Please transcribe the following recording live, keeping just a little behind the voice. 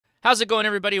How's it going,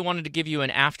 everybody? I wanted to give you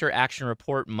an after-action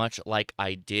report, much like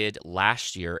I did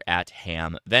last year at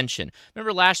Hamvention.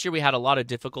 Remember last year we had a lot of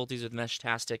difficulties with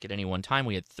Meshtastic at any one time.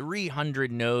 We had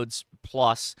 300 nodes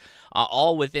plus,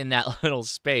 all within that little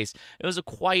space. It was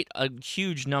quite a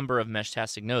huge number of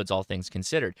Meshtastic nodes, all things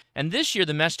considered. And this year,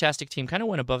 the Meshtastic team kind of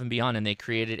went above and beyond, and they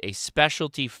created a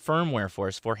specialty firmware for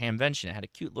us for Hamvention. It had a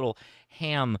cute little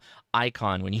ham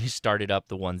icon when you started up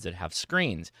the ones that have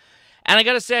screens. And I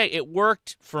got to say, it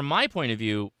worked, from my point of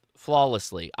view,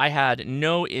 flawlessly. I had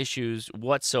no issues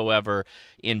whatsoever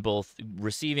in both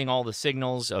receiving all the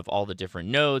signals of all the different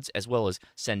nodes, as well as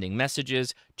sending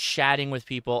messages, chatting with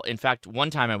people. In fact, one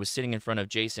time I was sitting in front of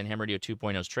Jason, Ham Radio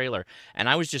 2.0's trailer, and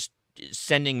I was just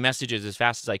sending messages as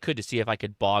fast as I could to see if I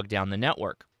could bog down the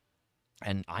network.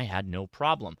 And I had no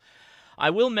problem. I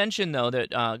will mention, though,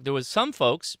 that there was some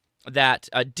folks that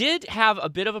did have a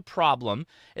bit of a problem.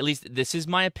 At least this is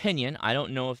my opinion. I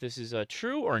don't know if this is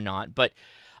true or not, but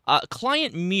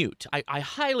client mute. I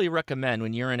highly recommend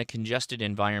when you're in a congested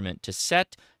environment to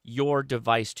set your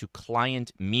device to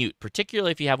client mute, particularly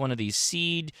if you have one of these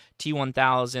Seed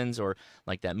T1000s or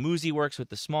like that Muzi works with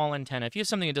the small antenna. If you have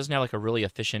something that doesn't have like a really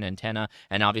efficient antenna,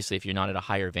 and obviously if you're not at a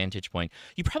higher vantage point,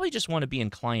 you probably just want to be in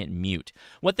client mute.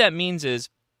 What that means is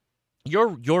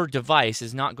your device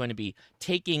is not going to be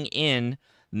taking in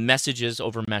messages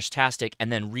over Meshtastic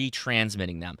and then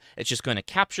retransmitting them. It's just going to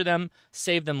capture them,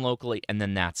 save them locally, and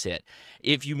then that's it.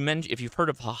 If you've heard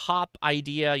of a hop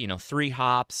idea, 3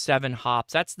 hops, 7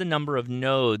 hops, that's the number of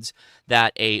nodes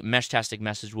that a Meshtastic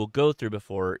message will go through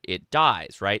before it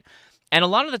dies, right? And a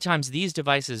lot of the times, these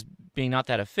devices being not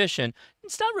that efficient,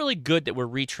 it's not really good that we're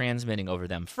retransmitting over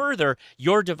them. Further,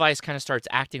 your device kind of starts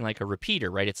acting like a repeater,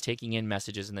 right? It's taking in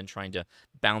messages and then trying to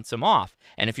bounce them off.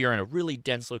 And if you're in a really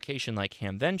dense location like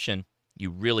Hamvention,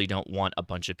 you really don't want a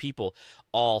bunch of people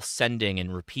all sending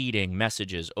and repeating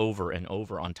messages over and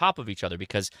over on top of each other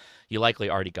because you likely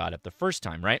already got it the first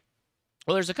time, right?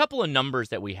 Well, there's a couple of numbers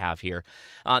that we have here.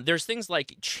 There's things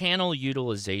like channel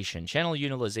utilization. Channel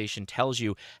utilization tells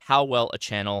you how well a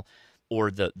channel or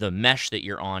the mesh that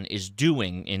you're on is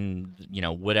doing in,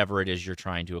 whatever it is you're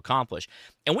trying to accomplish.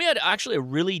 And we had actually a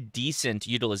really decent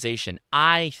utilization,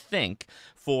 I think,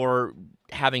 for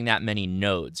having that many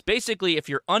nodes. Basically, if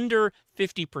you're under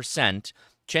 50%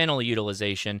 channel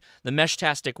utilization, the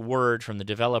Meshtastic word from the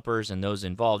developers and those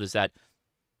involved is that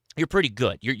you're pretty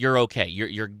good. You're okay.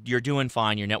 You're doing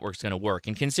fine. Your network's going to work.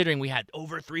 And considering we had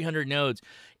over 300 nodes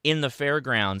in the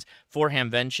fairgrounds for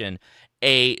Hamvention,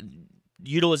 a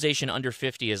utilization under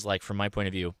 50 is, like, from my point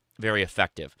of view, very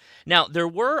effective. Now, there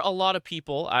were a lot of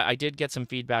people. I did get some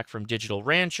feedback from Digital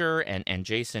Rancher and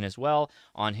Jason as well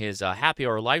on his Happy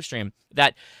Hour live stream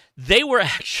that they were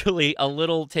actually a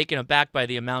little taken aback by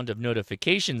the amount of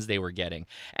notifications they were getting.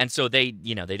 And so they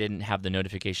didn't have the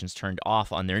notifications turned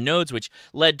off on their nodes, which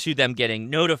led to them getting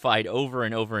notified over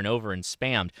and over and over and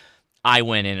spammed. I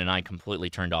went in and I completely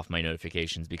turned off my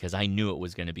notifications because I knew it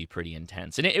was going to be pretty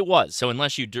intense. And it was. So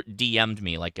unless you DM'd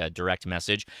me like a direct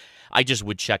message, I just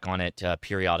would check on it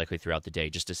periodically throughout the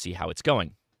day just to see how it's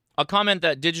going. A comment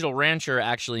that Digital Rancher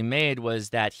actually made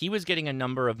was that he was getting a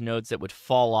number of nodes that would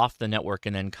fall off the network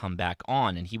and then come back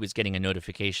on. And he was getting a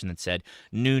notification that said,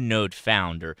 new node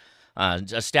found, or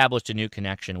established a new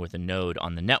connection with a node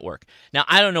on the network. Now,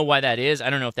 I don't know why that is.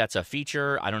 I don't know if that's a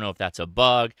feature. I don't know if that's a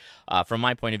bug. From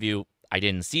my point of view, I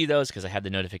didn't see those because I had the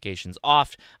notifications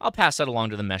off. I'll pass that along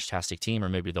to the Meshtastic team, or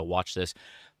maybe they'll watch this.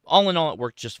 All in all, it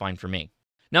worked just fine for me.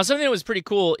 Now, something that was pretty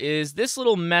cool is this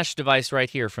little mesh device right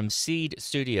here from Seed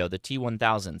Studio, the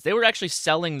T1000s. They were actually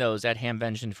selling those at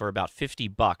Hamvention for about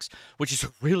 $50, which is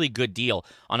a really good deal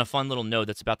on a fun little node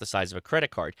that's about the size of a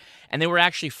credit card. And they were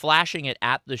actually flashing it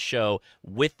at the show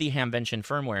with the Hamvention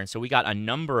firmware. And so we got a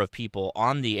number of people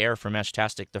on the air for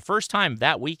Meshtastic the first time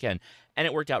that weekend, and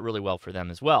it worked out really well for them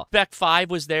as well. Spec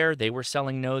 5 was there. They were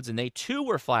selling nodes, and they too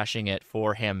were flashing it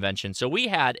for Hamvention. So we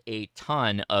had a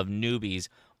ton of newbies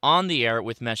on the air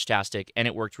with Meshtastic, and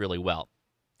it worked really well.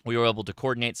 We were able to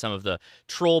coordinate some of the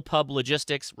Troll Pub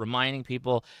logistics, reminding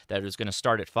people that it was going to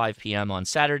start at 5 p.m. on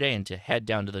Saturday and to head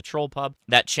down to the Troll Pub.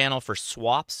 That channel for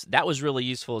swaps, that was really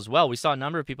useful as well. We saw a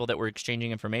number of people that were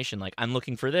exchanging information like, I'm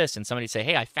looking for this, and somebody say,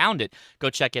 hey, I found it. Go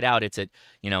check it out. It's at,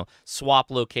 swap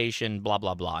location, blah,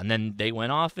 blah, blah. And then they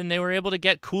went off and they were able to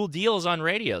get cool deals on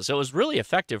radio. So it was really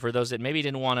effective for those that maybe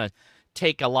didn't want to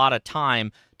take a lot of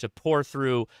time to pour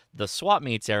through the swap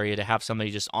meets area to have somebody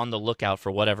just on the lookout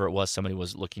for whatever it was somebody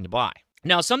was looking to buy.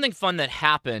 Now, something fun that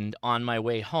happened on my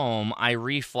way home, I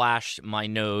reflashed my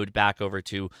node back over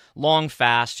to long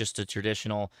fast, just a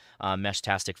traditional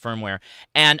Meshtastic firmware,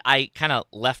 and I kind of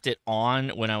left it on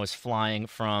when I was flying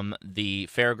from the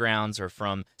fairgrounds or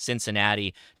from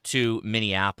Cincinnati to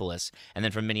Minneapolis. And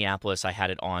then from Minneapolis, I had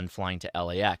it on flying to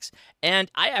LAX. And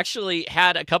I actually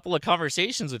had a couple of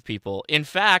conversations with people. In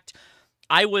fact,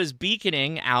 I was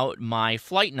beaconing out my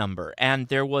flight number, and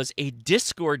there was a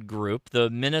Discord group, the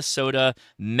Minnesota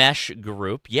Mesh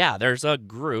group. Yeah, there's a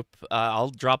group.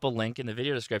 I'll drop a link in the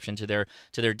video description to their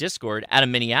Discord out of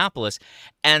Minneapolis,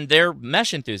 and they're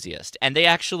mesh enthusiasts. And they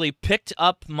actually picked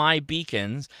up my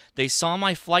beacons. They saw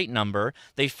my flight number.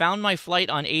 They found my flight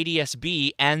on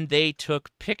ADS-B, and they took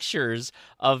pictures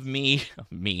of my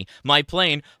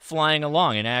plane flying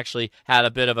along. And I actually had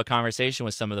a bit of a conversation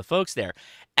with some of the folks there.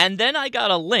 And then I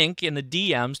got a link in the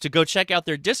DMs to go check out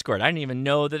their Discord. I didn't even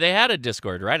know that they had a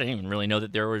Discord, right? I didn't even really know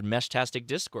that there were Meshtastic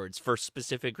Discords for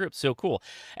specific groups. So cool.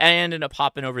 And I ended up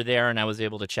hopping over there, and I was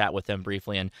able to chat with them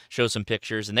briefly and show some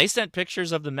pictures. And they sent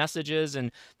pictures of the messages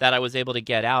and that I was able to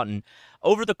get out. And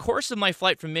over the course of my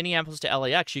flight from Minneapolis to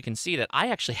LAX, you can see that I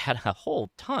actually had a whole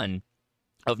ton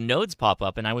of nodes pop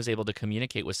up, and I was able to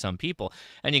communicate with some people.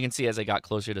 And you can see as I got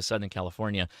closer to Southern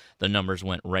California, the numbers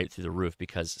went right through the roof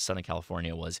because Southern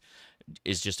California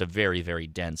is just a very, very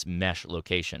dense mesh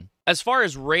location. As far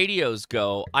as radios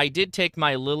go, I did take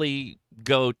my Lily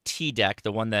Go T-Deck,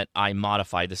 the one that I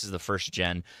modified. This is the first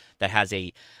gen that has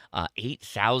a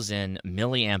 8,000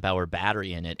 milliamp hour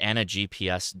battery in it and a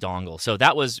GPS dongle. So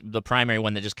that was the primary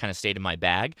one that just kind of stayed in my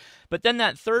bag. But then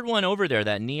that third one over there,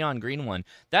 that neon green one,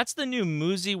 that's the new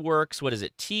MusiWorks, what is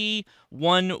it,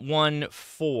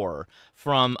 T114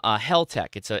 from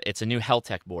Heltec. It's a new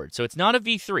Heltec board. So it's not a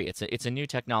V3, it's a new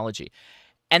technology.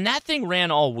 And that thing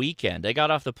ran all weekend. I got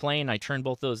off the plane, I turned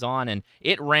both those on, and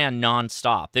it ran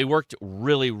nonstop. They worked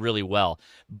really, really well.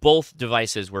 Both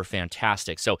devices were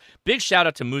fantastic. So big shout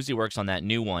out to MusiWorks on that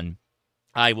new one.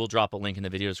 I will drop a link in the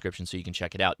video description so you can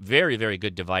check it out. Very, very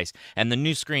good device. And the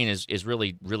new screen is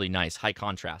really, really nice. High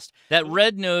contrast. That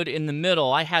red node in the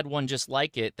middle, I had one just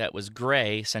like it that was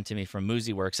gray, sent to me from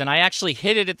MusiWorks. And I actually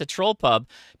hid it at the Troll Pub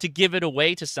to give it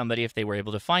away to somebody if they were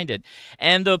able to find it.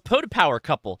 And the PotaPower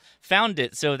couple found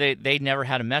it, so they never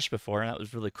had a mesh before. And that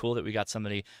was really cool that we got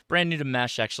somebody brand new to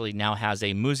mesh, actually now has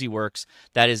a MusiWorks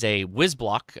that is a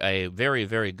WizBlock, a very,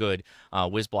 very good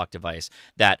WizBlock device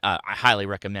that I highly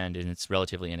recommend, and it's relatively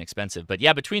inexpensive. But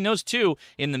yeah, between those two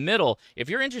in the middle, if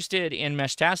you're interested in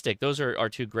Meshtastic, those are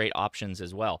two great options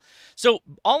as well. So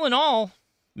all in all,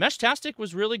 Meshtastic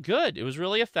was really good. It was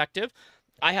really effective.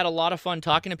 I had a lot of fun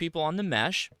talking to people on the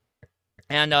mesh.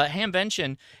 And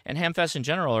Hamvention and Hamfest in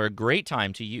general are a great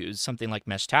time to use something like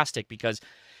Meshtastic because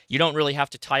you don't really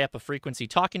have to tie up a frequency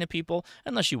talking to people,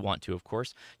 unless you want to, of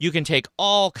course. You can take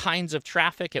all kinds of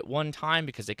traffic at one time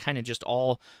because they kind of just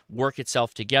all work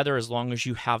itself together as long as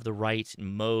you have the right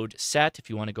mode set. If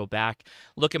you want to go back,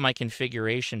 look at my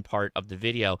configuration part of the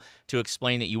video to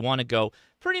explain that you want to go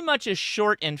pretty much as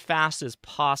short and fast as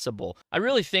possible. I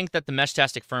really think that the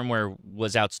Meshtastic firmware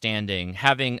was outstanding.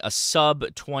 Having a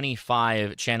sub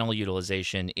 25 channel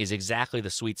utilization is exactly the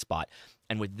sweet spot.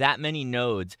 And with that many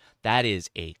nodes, that is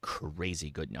a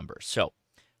crazy good number. So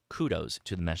kudos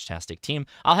to the Meshtastic team.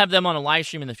 I'll have them on a live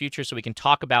stream in the future so we can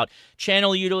talk about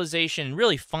channel utilization and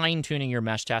really fine-tuning your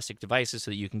Meshtastic devices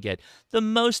so that you can get the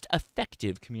most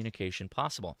effective communication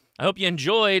possible. I hope you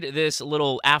enjoyed this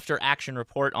little after-action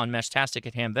report on Meshtastic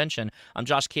at Hamvention. I'm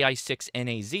Josh,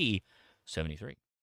 KI6NAZ73.